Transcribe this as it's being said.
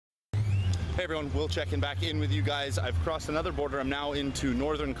Hey everyone, Will checking back in with you guys. I've crossed another border. I'm now into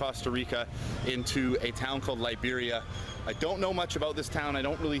northern Costa Rica, into a town called Liberia. I don't know much about this town. I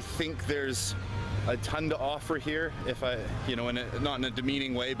don't really think there's a ton to offer here, if I, not in a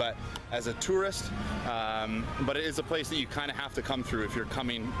demeaning way, but as a tourist. But it is a place that you kind of have to come through if you're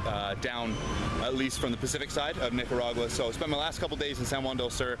coming down, at least from the Pacific side of Nicaragua. So I spent my last couple days in San Juan del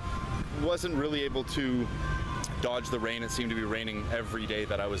Sur. Wasn't really able to dodge the rain. It seemed to be raining every day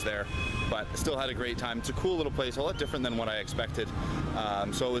that I was there, but still had a great time. It's a cool little place, a lot different than what I expected.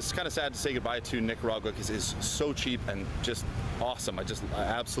 So it was kind of sad to say goodbye to Nicaragua because it's so cheap and just awesome. I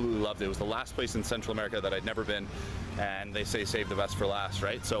absolutely loved it. It was the last place in Central America that I'd never been, and they say save the best for last,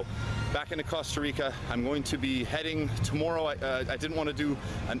 right? So back into Costa Rica. I'm going to be heading tomorrow. I didn't want to do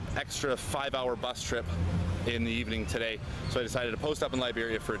an extra 5-hour bus trip in the evening today, so I decided to post up in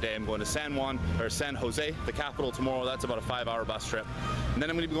Liberia for a day. I'm going to San Jose, the capital, tomorrow. That's about a 5-hour bus trip, and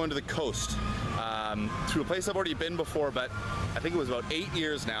then I'm going to be going to the coast to a place I've already been before, but I think it was about 8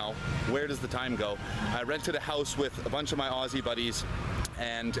 years now. Where does the time go? I rented a house with a bunch of my Aussie buddies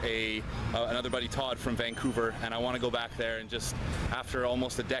and another buddy, Todd, from Vancouver, and I want to go back there and just, after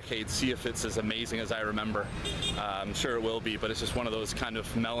almost a decade, see if it's as amazing as I remember. I'm sure it will be, but it's just one of those kind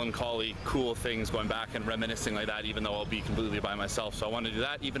of melancholy, cool things, going back and reminiscing like that, even though I'll be completely by myself. So I want to do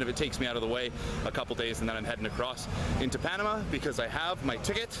that, even if it takes me out of the way a couple days, and then I'm heading across into Panama because I have my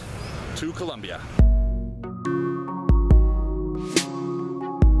ticket to Colombia.